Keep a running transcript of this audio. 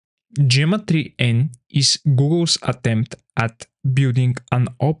Gemma 3N is Google's attempt at building an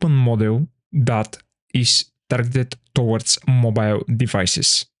open model that is targeted towards mobile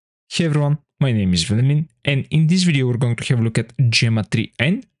devices. Hey everyone, my name is Vladimir, and in this video we're going to have a look at Gemma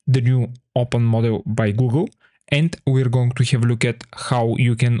 3N, the new open model by Google, and we're going to have a look at how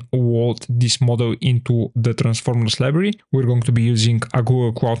you can load this model into the Transformers library. We're going to be using a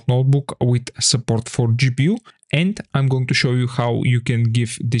Google Cloud notebook with support for GPU, and I'm going to show you how you can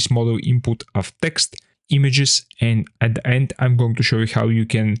give this model input of text, images, and at the end I'm going to show you how you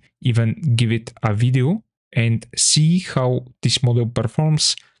can even give it a video and see how this model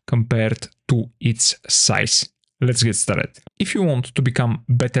performs compared to its size. Let's get started. If you want to become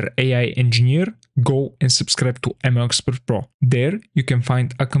a better AI engineer, go and subscribe to ML Expert Pro. There you can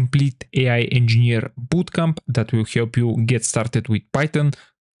find a complete AI engineer bootcamp that will help you get started with Python,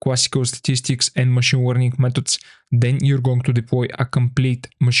 classical statistics, and machine learning methods. Then you're going to deploy a complete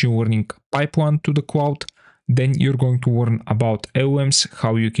machine learning pipeline to the cloud. Then you're going to learn about LLMs,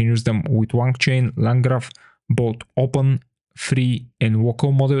 how you can use them with LangChain, LangGraph, both open, free, and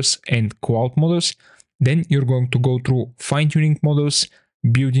local models and cloud models. Then you're going to go through fine-tuning models,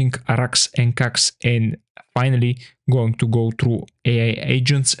 building RAGs and CAGs, and finally going to go through AI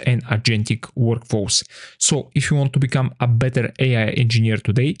agents and agentic workflows. So if you want to become a better AI engineer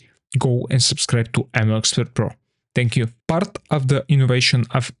today, go and subscribe to ML Expert Pro. Thank you. Part of the innovation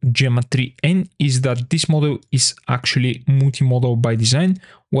of Gemma 3N is that this model is actually multimodal by design.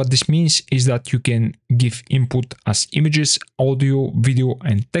 What this means is that you can give input as images, audio, video,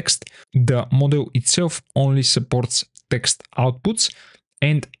 and text. The model itself only supports text outputs,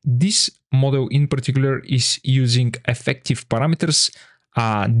 and this model in particular is using effective parameters.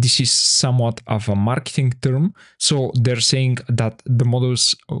 This is somewhat of a marketing term. So they're saying that the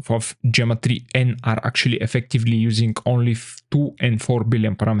models of Gemma 3N are actually effectively using only 2 and 4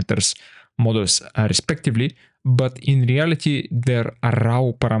 billion parameters models respectively. But in reality, their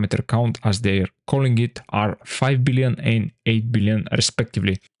raw parameter count, as they're calling it, are 5 billion and 8 billion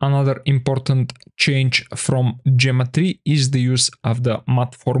respectively. Another important change from Gemma 3 is the use of the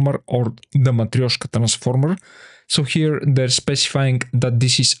matformer or the Matryoshka transformer. So here they're specifying that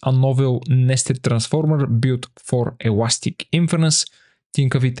this is a novel nested transformer built for elastic inference.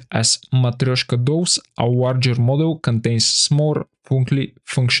 Think of it as Matryoshka dolls. A larger model contains smaller, fully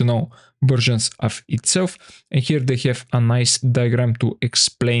functional versions of itself. And here they have a nice diagram to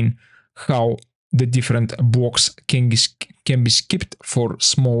explain how the different blocks can be skipped for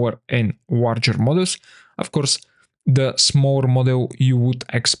smaller and larger models. Of course, the smaller model you would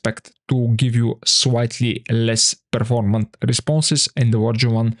expect to give you slightly less performant responses, and the larger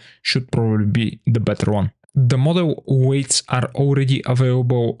one should probably be the better one. The model weights are already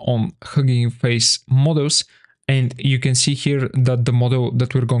available on Hugging Face models, and you can see here that the model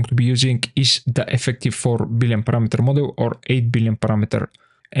that we're going to be using is the effective 4 billion parameter model or 8 billion parameter.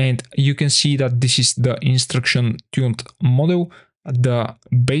 And you can see that this is the instruction tuned model. The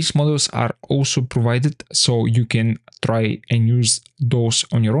base models are also provided, so you can try and use those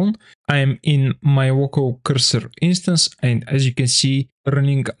on your own. I am in my local cursor instance, and as you can see,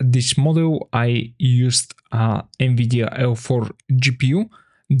 running this model, I used NVIDIA L4 GPU.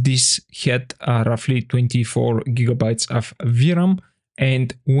 This had roughly 24 gigabytes of VRAM,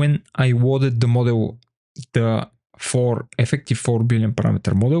 and when I loaded the model, the effective 4 billion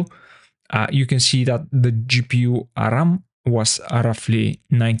parameter model, you can see that the GPU RAM was roughly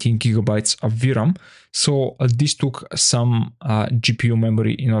 19 gigabytes of VRAM. So this took some GPU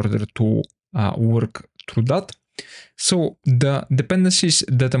memory in order to work through that. So the dependencies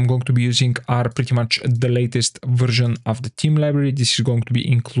that I'm going to be using are pretty much the latest version of the theme library. This is going to be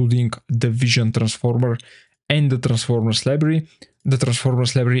including the Vision Transformer and the Transformers library. The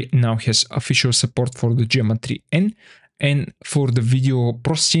Transformers library now has official support for the Gemma 3N. And for the video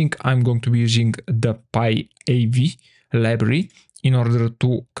processing, I'm going to be using the PyAV library in order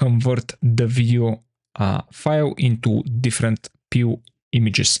to convert the video file into different PIL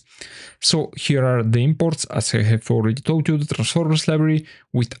images. So here are the imports, as I have already told you, the Transformers library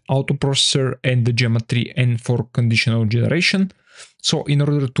with auto processor and the Gemma 3N for conditional generation. So in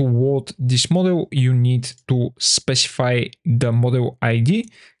order to load this model, you need to specify the model ID,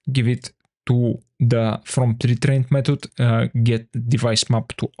 give it to the from pre-trained method, get device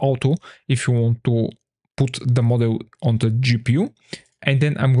map to auto if you want to put the model on the GPU. And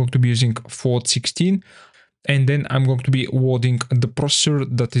then I'm going to be using float 16. And then I'm going to be loading the processor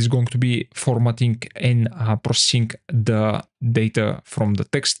that is going to be formatting and processing the data from the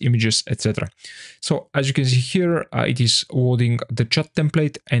text, images, etc. So as you can see here, it is loading the chat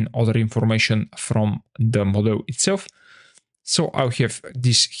template and other information from the model itself. So I'll have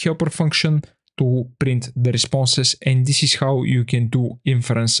this helper function to print the responses, and this is how you can do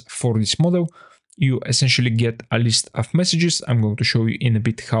inference for this model. You essentially get a list of messages. I'm going to show you in a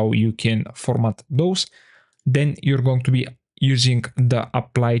bit how you can format those. Then you're going to be using the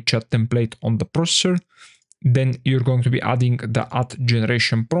apply chat template on the processor. Then you're going to be adding the add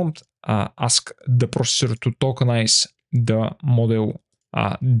generation prompt, ask the processor to tokenize the model,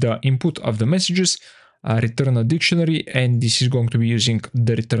 the input of the messages, return a dictionary, and this is going to be using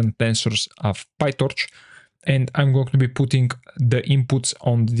the return tensors of PyTorch. And I'm going to be putting the inputs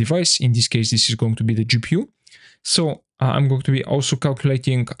on the device. In this case, this is going to be the GPU. So I'm going to be also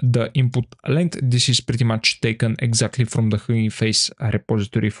calculating the input length. This is pretty much taken exactly from the Hugging Face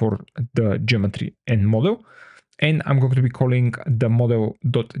repository for the geometry and model. And I'm going to be calling the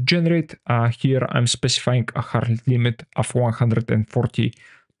model.generate. Here I'm specifying a hard limit of 140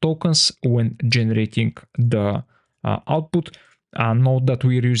 tokens when generating the output. Note that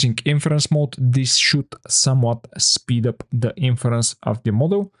we're using inference mode. This should somewhat speed up the inference of the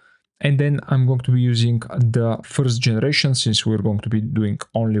model. And then I'm going to be using the first generation, since we're going to be doing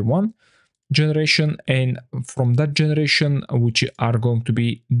only one generation. And from that generation, which are going to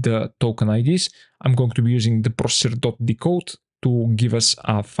be the token IDs, I'm going to be using the processor.decode to give us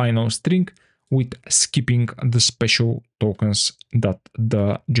a final string with skipping the special tokens that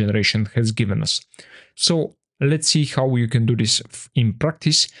the generation has given us. So let's see how you can do this in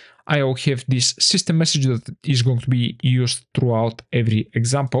practice. I'll have this system message that is going to be used throughout every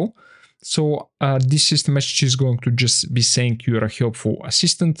example. So this system message is going to just be saying you're a helpful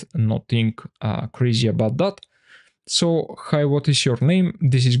assistant, nothing crazy about that. So hi, what is your name?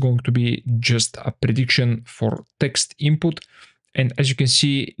 This is going to be just a prediction for text input. And as you can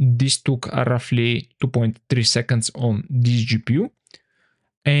see, this took roughly 2.3 seconds on this GPU.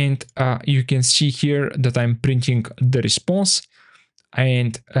 And you can see here that I'm printing the response.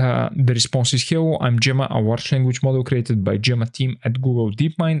 And the response is, hello, I'm Gemma, a large language model created by Gemma team at Google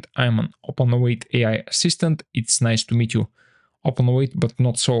DeepMind. I'm an open-await AI assistant. It's nice to meet you. Open-await, but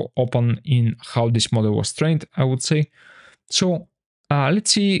not so open in how this model was trained, I would say. So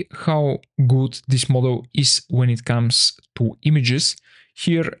let's see how good this model is when it comes to images.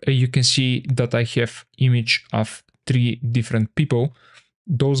 Here you can see that I have image of 3 different people.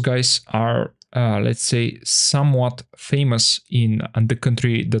 Those guys are let's say somewhat famous in the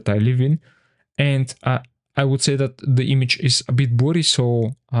country that I live in, and I would say that the image is a bit blurry,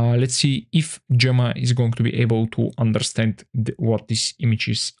 so let's see if Gemma is going to be able to understand what this image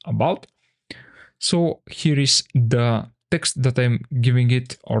is about. So here is the text that I'm giving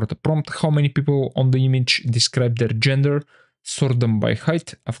it, or the prompt: how many people on the image, describe their gender, sort them by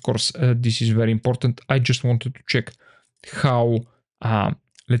height. Of course, this is very important. I just wanted to check how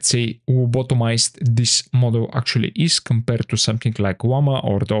let's say lobotomized this model actually is compared to something like Llama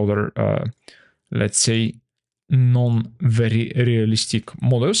or the other, let's say, non-very realistic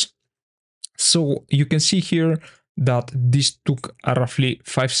models. So you can see here that this took roughly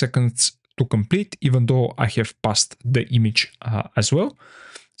 5 seconds to complete, even though I have passed the image as well.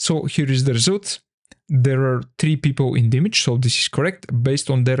 So here is the result. There are 3 people in the image, so this is correct. Based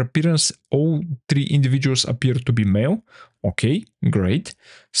on their appearance, all 3 individuals appear to be male. Okay, great.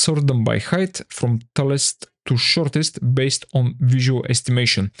 Sort them by height from tallest to shortest based on visual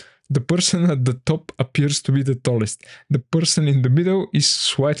estimation. The person at the top appears to be the tallest. The person in the middle is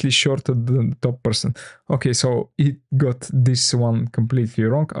slightly shorter than the top person. Okay, so it got this one completely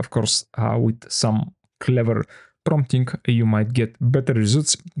wrong. Of course, with some clever prompting, you might get better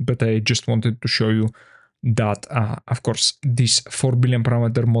results, but I just wanted to show you that, of course, this 4 billion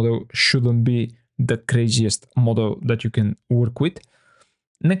parameter model shouldn't be the craziest model that you can work with.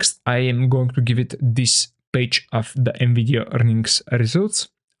 Next, I am going to give it this page of the NVIDIA earnings results.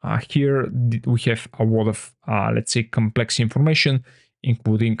 Here we have a lot of, let's say, complex information,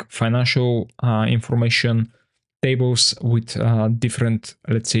 including financial information, tables with different,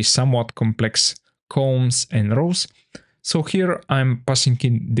 let's say, somewhat complex columns and rows. So here I'm passing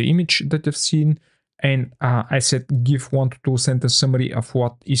in the image that I've seen, and I said give 1 to 2 sentence summary of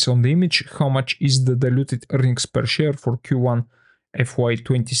what is on the image. How much is the diluted earnings per share for Q1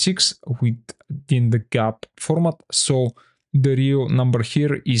 FY26 within the GAAP format? So the real number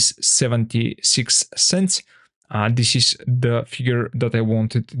here is 76 cents. This is the figure that I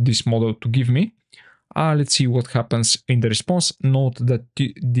wanted this model to give me. Let's see what happens in the response. Note that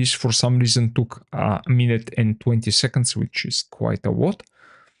this for some reason took a minute and 20 seconds, which is quite a lot.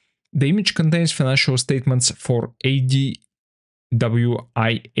 The image contains financial statements for ADWIA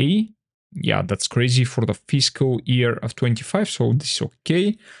yeah, that's crazy for the fiscal year of 25, so this is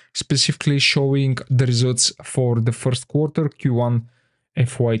okay. Specifically showing the results for the first quarter, Q1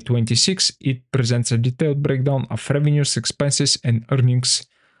 FY26. It presents a detailed breakdown of revenues, expenses, and earnings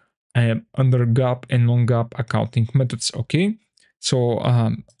under GAAP and non-GAAP accounting methods. Okay, so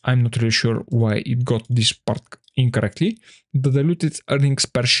I'm not really sure why it got this part incorrectly. The diluted earnings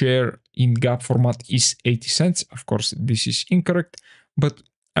per share in GAAP format is 80 cents. Of course, this is incorrect, but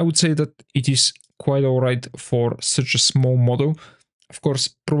I would say that it is quite alright for such a small model. Of course,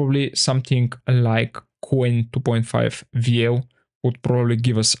 probably something like Qwen 2.5 VL would probably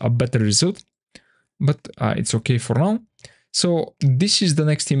give us a better result, but it's okay for now. So this is the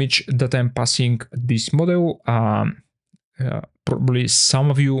next image that I'm passing this model. Probably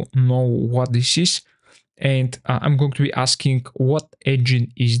some of you know what this is, and I'm going to be asking what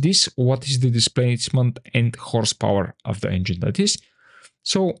engine is this, what is the displacement and horsepower of the engine that is.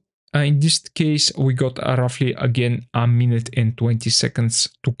 So in this case, we got roughly again a minute and 20 seconds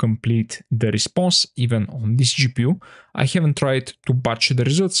to complete the response, even on this GPU. I haven't tried to batch the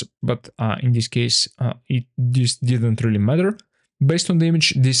results, but in this case, it just didn't really matter. Based on the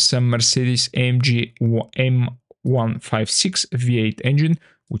image, this Mercedes AMG M156 V8 engine,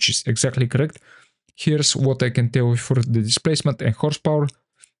 which is exactly correct. Here's what I can tell you for the displacement and horsepower.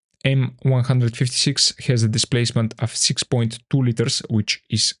 M156 has a displacement of 6.2 liters, which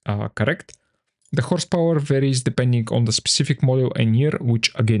is correct. The horsepower varies depending on the specific model and year,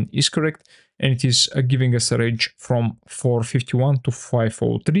 which again is correct, and it is giving us a range from 451 to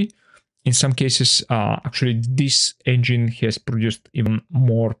 503. In some cases, actually, this engine has produced even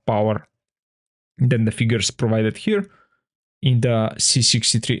more power than the figures provided here in the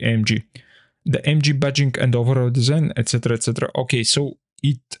C63 AMG. The AMG badging and overall design, etc., etc. Okay, so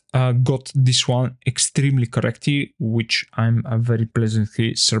it got this one extremely correctly, which I'm very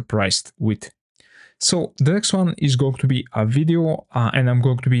pleasantly surprised with. So the next one is going to be a video, and I'm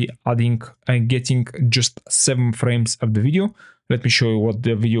going to be adding and getting just 7 frames of the video. Let me show you what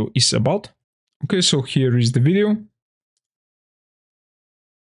the video is about. Okay, so here is the video.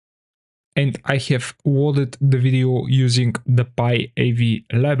 And I have loaded the video using the PyAV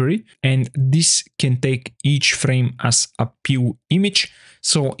library, and this can take each frame as a PIL image.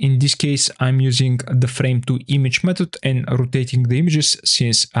 So in this case, I'm using the frame to image method and rotating the images,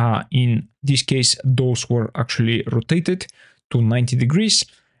 since in this case, those were actually rotated to 90 degrees.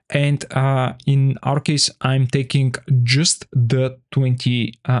 And in our case, I'm taking just the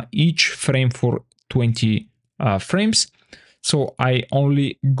 20, each frame for 20 frames. So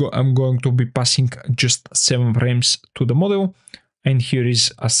I'm going to be passing just 7 frames to the model, and here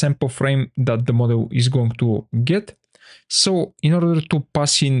is a sample frame that the model is going to get. So in order to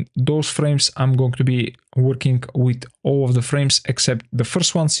pass in those frames, I'm going to be working with all of the frames except the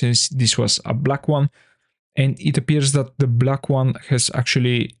first one, since this was a black one, and it appears that the black one has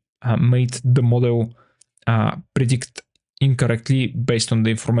actually made the model predict incorrectly based on the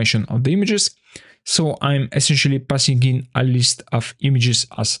information of the images. So I'm essentially passing in a list of images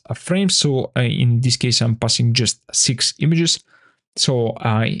as a frame. So in this case, I'm passing just 6 images. So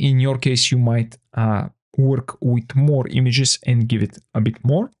in your case, you might work with more images and give it a bit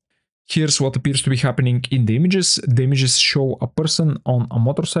more. Here's what appears to be happening in the images. The images show a person on a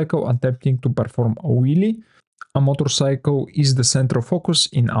motorcycle attempting to perform a wheelie. A motorcycle is the center of focus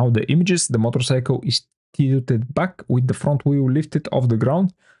in all the images. The motorcycle is tilted back with the front wheel lifted off the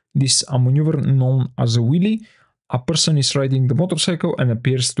ground. This is a maneuver known as a wheelie. A person is riding the motorcycle and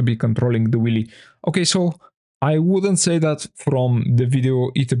appears to be controlling the wheelie. Okay, so I wouldn't say that from the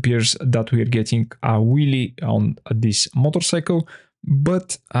video it appears that we are getting a wheelie on this motorcycle,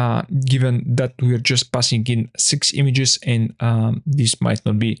 but given that we are just passing in 6 images, and this might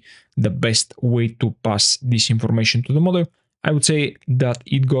not be the best way to pass this information to the model, I would say that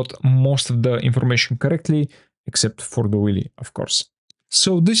it got most of the information correctly, except for the wheelie, of course.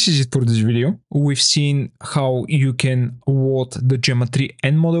 So this is it for this video. We've seen how you can load the Gemma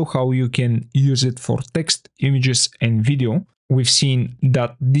 3N model, how you can use it for text, images, and video. We've seen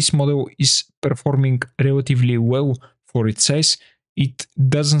that this model is performing relatively well for its size. It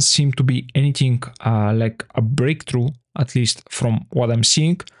doesn't seem to be anything like a breakthrough, at least from what I'm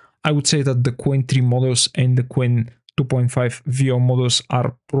seeing. I would say that the Qwen 3 models and the Qwen 2.5 VO models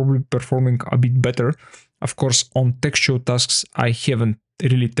are probably performing a bit better. Of course, on textual tasks, I haven't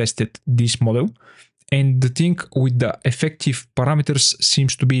really tested this model. And the thing with the effective parameters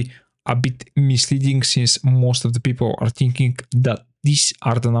seems to be a bit misleading, since most of the people are thinking that these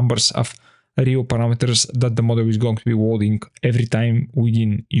are the numbers of real parameters that the model is going to be loading every time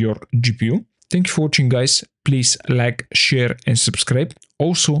within your GPU. Thank you for watching, guys. please like, share, and subscribe.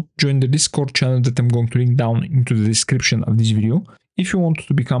 Also, join the Discord channel that I'm going to link down into the description of this video. If you want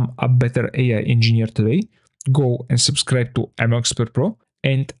to become a better AI engineer today, go and subscribe to I'm Expert Pro,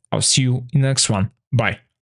 and I'll see you in the next one. Bye.